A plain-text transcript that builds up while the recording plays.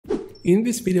In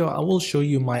this video, I will show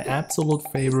you my absolute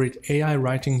favorite AI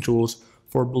writing tools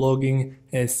for blogging,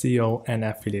 SEO, and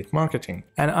affiliate marketing.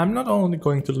 And I'm not only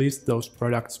going to list those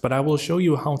products, but I will show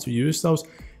you how to use those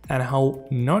and how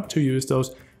not to use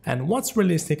those and what's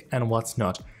realistic and what's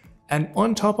not. And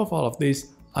on top of all of this,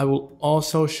 I will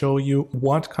also show you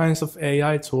what kinds of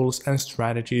AI tools and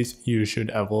strategies you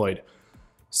should avoid.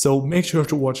 So make sure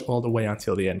to watch all the way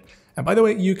until the end. And by the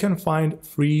way, you can find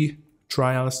free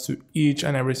trials to each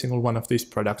and every single one of these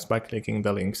products by clicking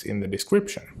the links in the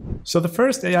description. So the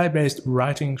first AI-based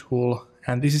writing tool,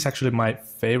 and this is actually my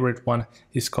favorite one,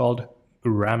 is called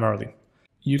Grammarly.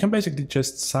 You can basically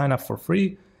just sign up for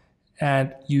free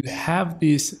and you have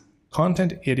this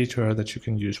content editor that you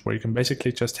can use where you can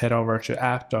basically just head over to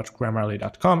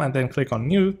app.grammarly.com and then click on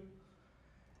new.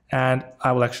 And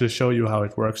I will actually show you how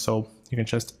it works. So you can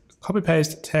just copy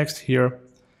paste text here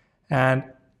and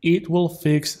it will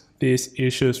fix these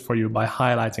issues for you by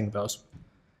highlighting those.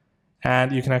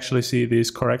 And you can actually see these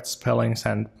correct spellings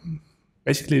and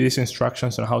basically these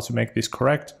instructions on how to make this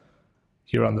correct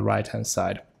here on the right hand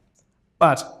side.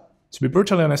 But to be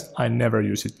brutally honest, I never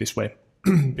use it this way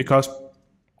because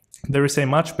there is a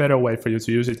much better way for you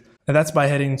to use it. And that's by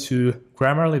heading to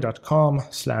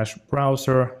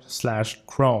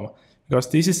grammarly.com/browser/Chrome, because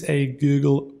this is a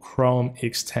Google Chrome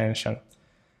extension.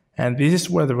 And this is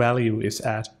where the value is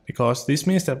at, because this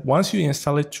means that once you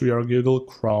install it to your Google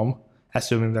Chrome,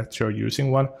 assuming that you're using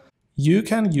one, you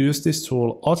can use this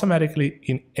tool automatically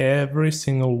in every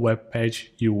single web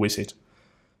page you visit.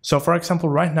 So for example,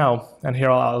 right now, and here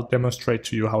I'll demonstrate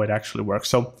to you how it actually works.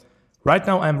 So right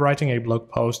now I'm writing a blog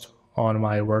post on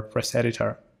my WordPress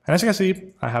editor. And as you can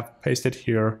see, I have pasted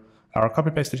here, or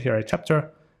copy pasted here a chapter,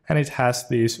 and it has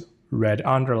these red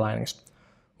underlinings.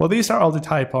 Well, these are all the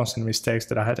typos and mistakes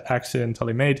that I had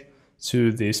accidentally made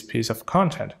to this piece of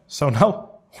content. So now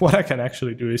what I can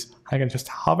actually do is I can just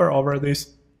hover over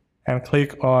this and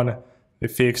click on the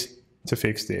fix to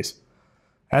fix this.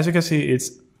 As you can see,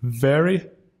 it's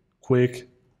very quick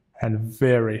and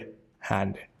very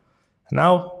handy.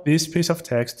 Now this piece of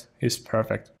text is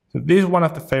perfect. So this is one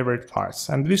of the favorite parts,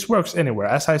 and this works anywhere.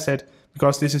 As I said,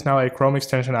 because this is now a Chrome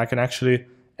extension, I can actually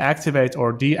activate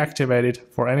or deactivate it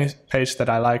for any page that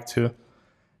I like to,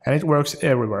 and it works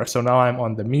everywhere. So now I'm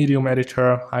on the Medium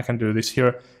editor, I can do this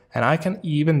here, and I can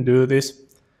even do this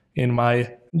in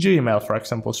my Gmail, for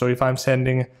example. So if I'm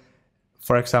sending,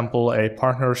 for example, a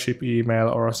partnership email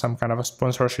or some kind of a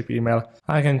sponsorship email,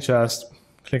 I can just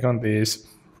click on these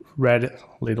red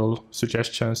little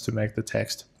suggestions to make the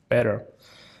text better.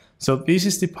 So this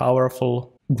is the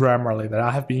powerful Grammarly that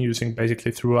I have been using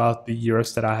basically throughout the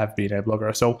years that I have been a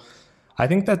blogger. So I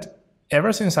think that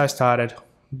ever since I started,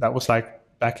 that was like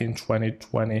back in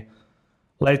 2020,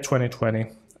 late 2020.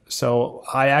 So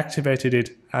I activated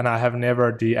it and I have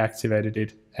never deactivated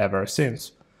it ever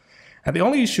since. And the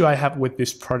only issue I have with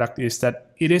this product is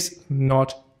that it is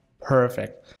not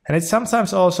perfect. And it's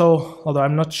sometimes also, although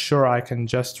I'm not sure I can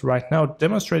just right now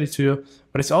demonstrate it to you,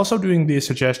 but it's also doing these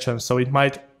suggestions. So it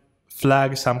might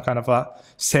flag some kind of a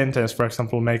sentence, for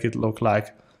example, make it look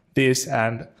like this,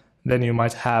 and then you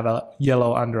might have a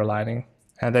yellow underlining,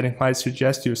 and then it might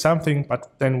suggest you something, but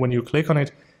then when you click on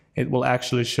it, it will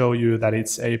actually show you that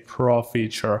it's a pro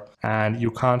feature and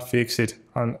you can't fix it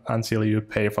until you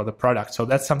pay for the product. So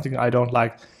that's something I don't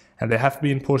like, and they have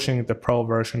been pushing the pro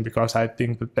version because I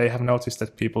think that they have noticed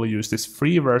that people use this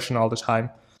free version all the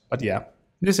time. But yeah,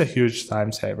 this is a huge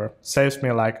time saver. Saves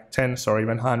me like tens or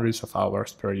even hundreds of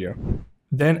hours per year.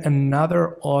 Then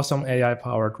another awesome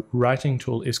AI-powered writing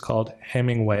tool is called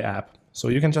Hemingway app. So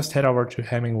you can just head over to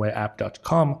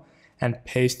hemingwayapp.com and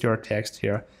paste your text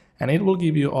here, and it will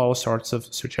give you all sorts of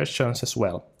suggestions as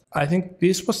well. I think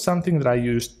this was something that I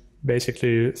used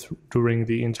basically during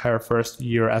the entire first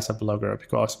year as a blogger,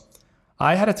 because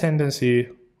I had a tendency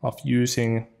of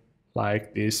using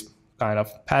like this kind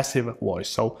of passive voice.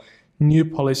 So new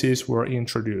policies were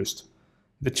introduced,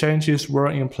 the changes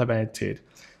were implemented,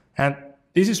 and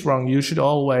this is wrong. You should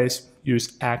always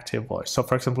use active voice. So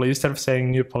for example, instead of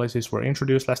saying new policies were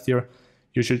introduced last year,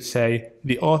 you should say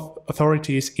the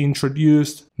authorities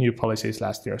introduced new policies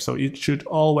last year. So it should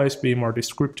always be more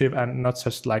descriptive and not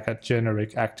just like a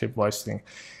generic active voice thing.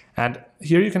 And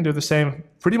here you can do the same,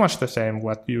 pretty much the same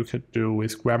what you could do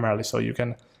with Grammarly. So you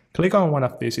can click on one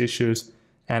of these issues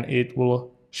and it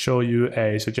will show you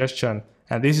a suggestion.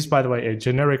 And this is, by the way, a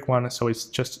generic one, so it's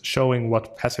just showing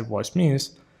what passive voice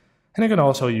means. And you can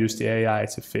also use the AI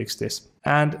to fix this.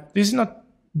 And this is not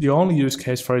the only use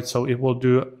case for it, so it will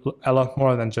do a lot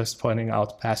more than just pointing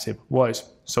out passive voice.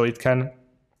 So it can,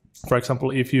 for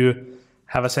example, if you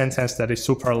have a sentence that is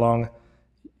super long,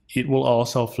 it will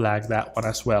also flag that one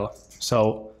as well.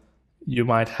 So you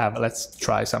might have, let's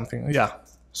try something. Yeah.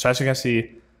 So as you can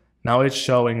see, now it's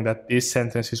showing that this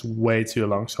sentence is way too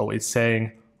long. So it's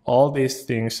saying all these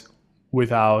things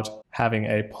without having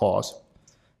a pause.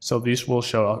 So this will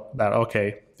show that,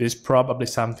 okay, this is probably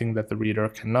something that the reader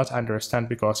cannot understand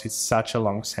because it's such a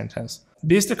long sentence.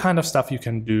 This is the kind of stuff you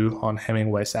can do on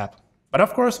Hemingway's app. But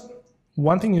of course,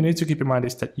 one thing you need to keep in mind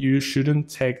is that you shouldn't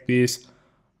take this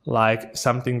like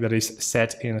something that is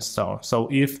set in stone. So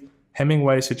if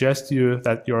Hemingway suggests to you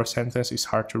that your sentence is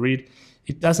hard to read,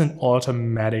 it doesn't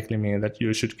automatically mean that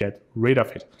you should get rid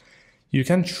of it. You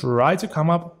can try to come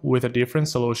up with a different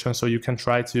solution. So you can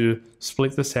try to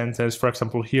split the sentence. For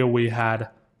example, here we had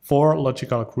 4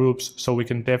 logical groups. So we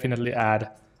can definitely add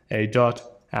a dot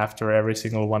after every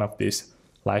single one of these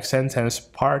like sentence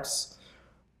parts.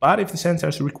 But if the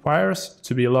sentence requires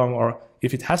to be long, or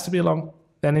if it has to be long,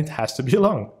 then it has to be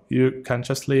long. You can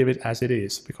just leave it as it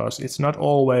is, because it's not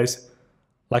always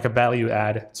like a value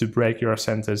add to break your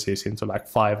sentences into like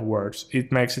 5 words.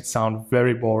 It makes it sound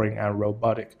very boring and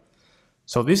robotic.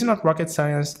 So this is not rocket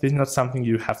science. This is not something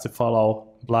you have to follow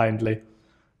blindly,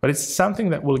 but it's something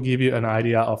that will give you an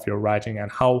idea of your writing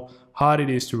and how hard it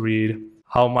is to read,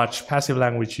 how much passive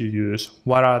language you use,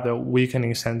 what are the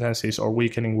weakening sentences or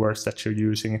weakening words that you're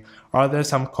using, are there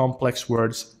some complex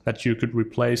words that you could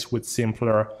replace with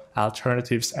simpler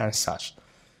alternatives and such.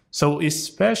 So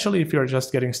especially if you're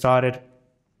just getting started,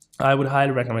 I would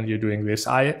highly recommend you doing this.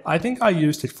 I think I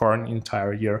used it for an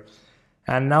entire year,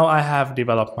 and now I have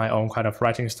developed my own kind of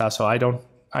writing style, so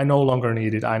I no longer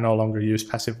need it. I no longer use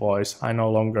passive voice. I no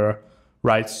longer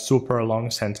write super long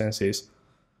sentences.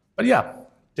 But yeah,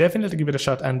 definitely give it a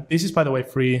shot. And this is, by the way,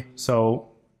 free. So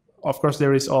of course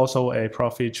there is also a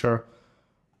pro feature,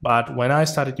 but when I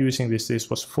started using this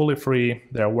was fully free.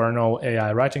 There were no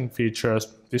AI writing features.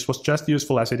 This was just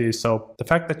useful as it is. So the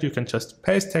fact that you can just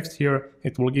paste text here,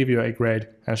 it will give you a grade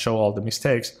and show all the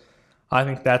mistakes. I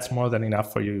think that's more than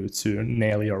enough for you to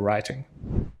nail your writing.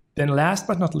 Then last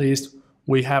but not least,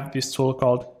 we have this tool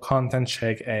called Content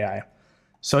Shake AI.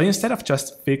 So instead of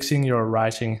just fixing your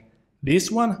writing,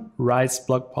 this one writes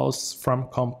blog posts from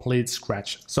complete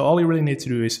scratch. So all you really need to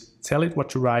do is tell it what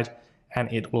to write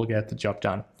and it will get the job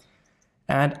done.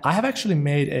 And I have actually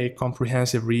made a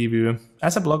comprehensive review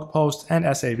as a blog post and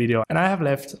as a video, and I have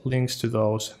left links to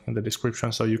those in the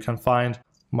description so you can find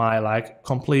my like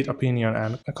complete opinion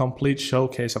and a complete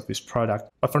showcase of this product.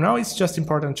 But for now, it's just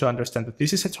important to understand that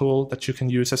this is a tool that you can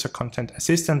use as a content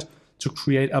assistant to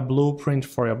create a blueprint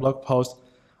for your blog post.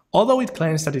 Although it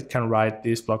claims that it can write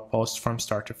these blog posts from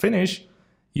start to finish,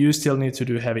 you still need to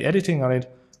do heavy editing on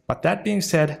it. But that being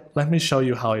said, let me show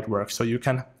you how it works. So you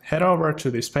can head over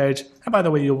to this page. And by the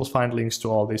way, you will find links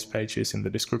to all these pages in the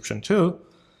description too.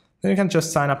 Then you can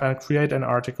just sign up and create an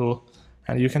article,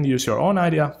 and you can use your own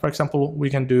idea. For example, we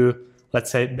can do,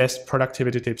 let's say, best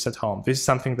productivity tips at home. This is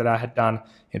something that I had done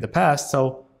in the past.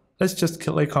 So let's just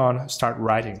click on start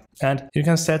writing, and you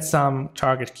can set some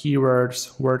target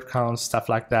keywords, word counts, stuff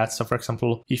like that. So for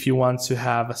example, if you want to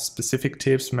have specific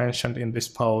tips mentioned in this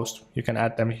post, you can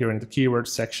add them here in the keywords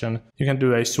section. You can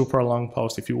do a super long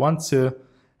post if you want to,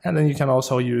 and then you can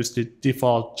also use the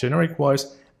default generic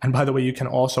voice. And by the way, you can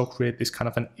also create this kind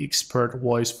of an expert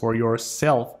voice for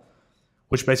yourself,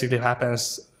 which basically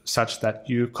happens such that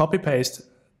you copy paste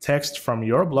text from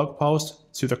your blog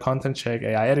post to the Content Shake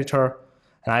AI editor.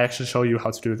 And I actually show you how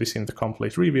to do this in the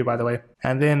complete review, by the way.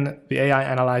 And then the AI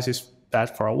analyzes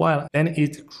that for a while. Then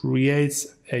it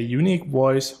creates a unique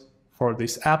voice for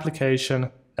this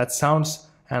application that sounds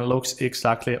and looks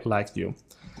exactly like you.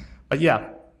 But yeah,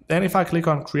 then if I click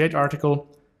on create article,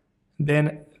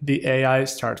 then the AI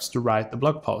starts to write the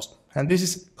blog post. And this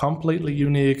is completely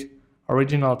unique,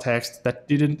 original text that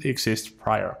didn't exist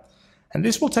prior. And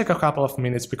this will take a couple of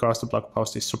minutes because the blog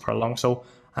post is super long. So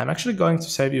I'm actually going to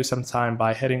save you some time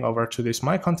by heading over to this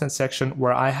My Content section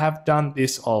where I have done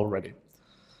this already.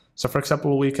 So for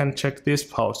example, we can check this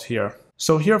post here.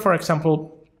 So here, for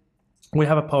example, we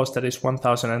have a post that is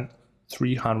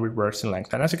 1,300 words in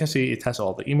length. And as you can see, it has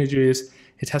all the images.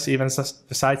 It has even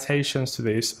the citations to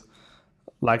this,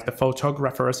 like the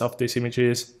photographers of these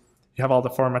images. You have all the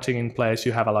formatting in place.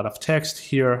 You have a lot of text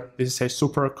here. This is a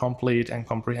super complete and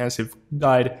comprehensive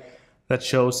guide that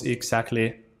shows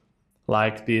exactly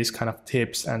like these kind of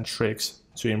tips and tricks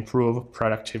to improve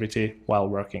productivity while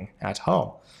working at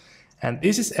home. And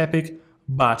this is epic,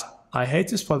 but I hate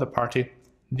to spoil the party.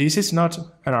 This is not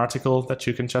an article that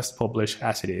you can just publish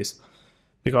as it is.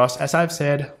 Because as I've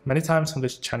said many times on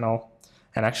this channel,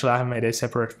 and actually I have made a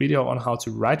separate video on how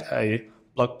to write a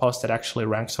blog post that actually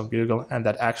ranks on Google and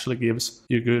that actually gives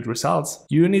you good results,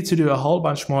 you need to do a whole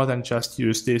bunch more than just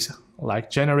use these like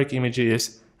generic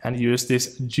images and use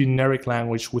this generic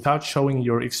language without showing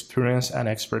your experience and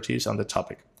expertise on the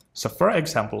topic. So for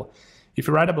example, if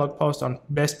you write a blog post on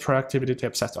best productivity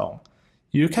tips at home,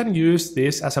 you can use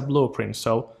this as a blueprint.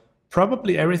 So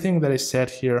probably everything that is said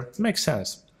here makes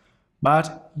sense,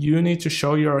 but you need to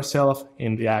show yourself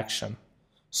in the action.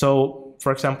 So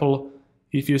for example,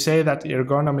 if you say that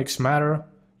ergonomics matter,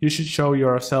 you should show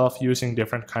yourself using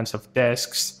different kinds of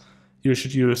desks. You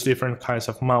should use different kinds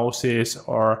of mouses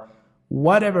or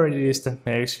whatever it is that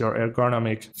makes your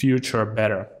ergonomic future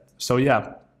better. So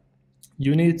yeah,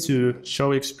 you need to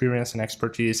show experience and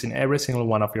expertise in every single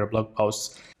one of your blog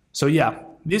posts. So yeah,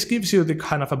 this gives you the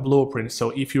kind of a blueprint.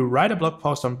 So if you write a blog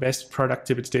post on best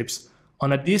productivity tips,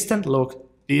 on a distant look,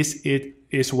 this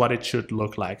is what it should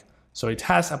look like. So it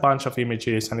has a bunch of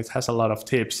images and it has a lot of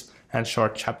tips and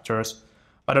short chapters.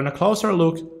 But on a closer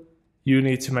look, you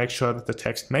need to make sure that the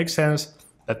text makes sense,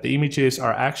 that the images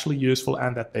are actually useful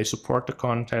and that they support the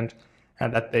content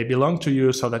and that they belong to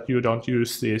you so that you don't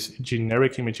use these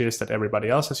generic images that everybody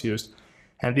else has used.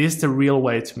 And this is the real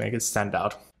way to make it stand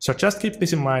out. So just keep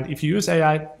this in mind. If you use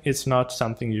AI, it's not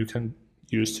something you can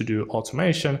use to do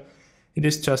automation. It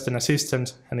is just an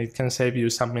assistant and it can save you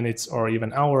some minutes or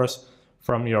even hours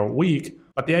from your week,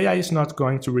 but the AI is not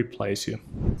going to replace you.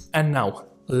 And now,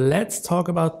 let's talk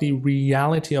about the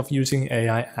reality of using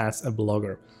AI as a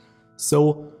blogger.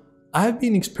 So I've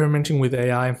been experimenting with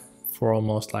AI for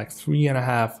almost like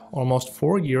 3.5, almost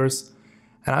 4 years.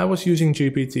 And I was using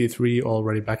GPT-3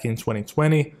 already back in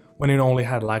 2020 when it only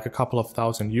had like a couple of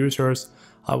thousand users.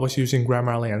 I was using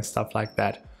Grammarly and stuff like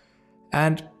that.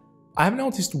 And I've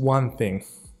noticed one thing.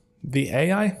 The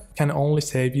AI can only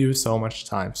save you so much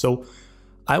time. So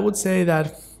I would say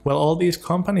that, well, all these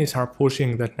companies are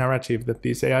pushing that narrative that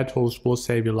these AI tools will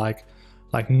save you like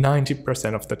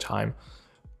 90% of the time.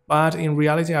 But in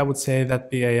reality, I would say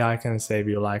that the AI can save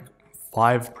you like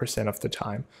 5% of the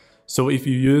time. So if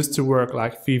you used to work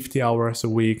like 50 hours a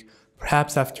week,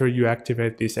 perhaps after you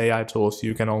activate these AI tools,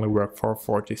 you can only work for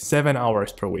 47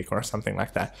 hours per week or something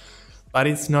like that. But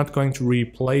it's not going to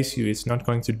replace you. It's not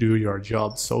going to do your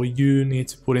job. So you need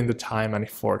to put in the time and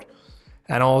effort.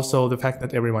 And also the fact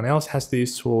that everyone else has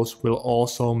these tools will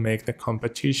also make the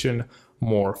competition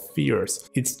more fierce.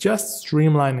 It's just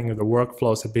streamlining the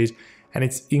workflows a bit and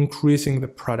it's increasing the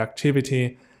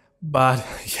productivity. But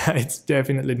yeah, it's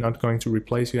definitely not going to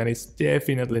replace you and it's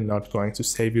definitely not going to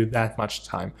save you that much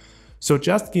time. So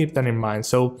just keep that in mind.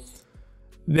 So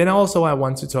then also I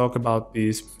want to talk about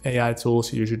these AI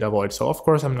tools you should avoid. So of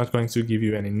course I'm not going to give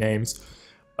you any names,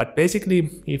 but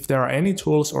basically if there are any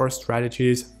tools or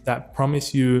strategies that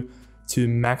promise you to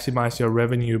maximize your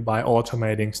revenue by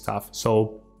automating stuff.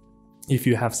 So if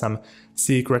you have some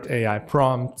secret AI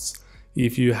prompts,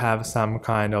 if you have some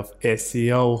kind of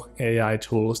SEO AI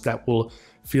tools that will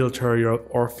filter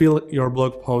fill your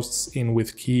blog posts in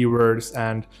with keywords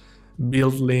and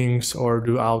build links or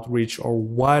do outreach or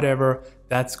whatever,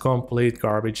 that's complete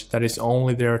garbage. That is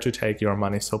only there to take your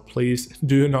money. So please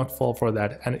do not fall for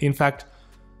that. And in fact,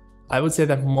 I would say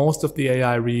that most of the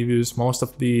AI reviews, most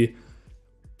of the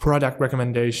product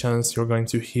recommendations you're going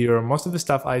to hear, most of the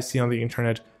stuff I see on the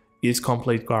internet is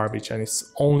complete garbage and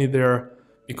it's only there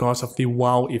because of the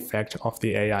wow effect of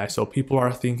the AI. So people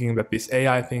are thinking that this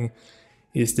AI thing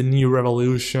is the new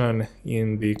revolution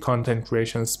in the content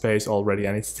creation space already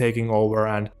and it's taking over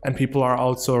and people are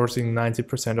outsourcing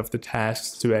 90% of the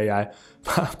tasks to AI,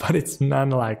 but it's none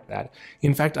like that.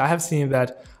 In fact, I have seen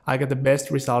that I get the best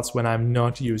results when I'm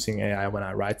not using AI when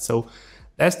I write. So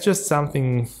that's just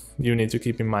something you need to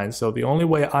keep in mind. So the only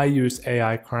way I use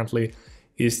AI currently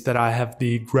is that I have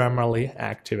the Grammarly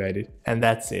activated and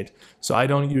that's it. So I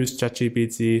don't use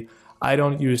ChatGPT, I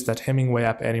don't use that Hemingway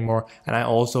app anymore, and I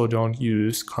also don't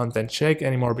use ContentShake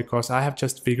anymore because I have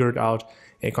just figured out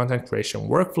a content creation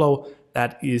workflow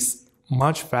that is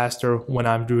much faster when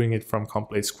I'm doing it from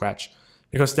complete scratch.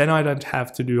 Because then I don't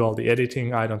have to do all the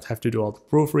editing, I don't have to do all the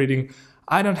proofreading,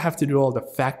 I don't have to do all the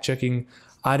fact checking,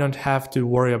 I don't have to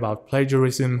worry about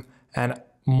plagiarism, and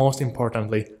most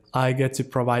importantly, I get to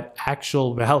provide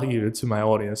actual value to my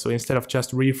audience. So instead of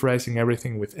just rephrasing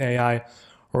everything with AI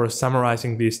or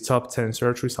summarizing these top 10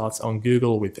 search results on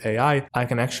Google with AI, I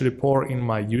can actually pour in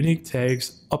my unique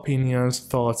takes, opinions,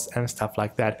 thoughts, and stuff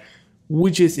like that,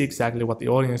 which is exactly what the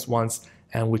audience wants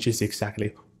and which is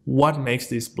exactly what makes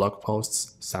these blog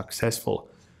posts successful.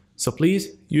 So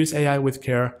please use AI with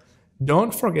care.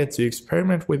 Don't forget to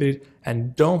experiment with it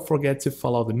and don't forget to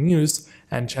follow the news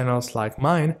and channels like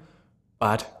mine,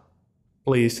 but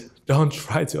please don't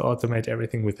try to automate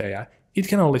everything with AI. it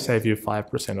can only save you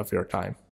 5% of your time.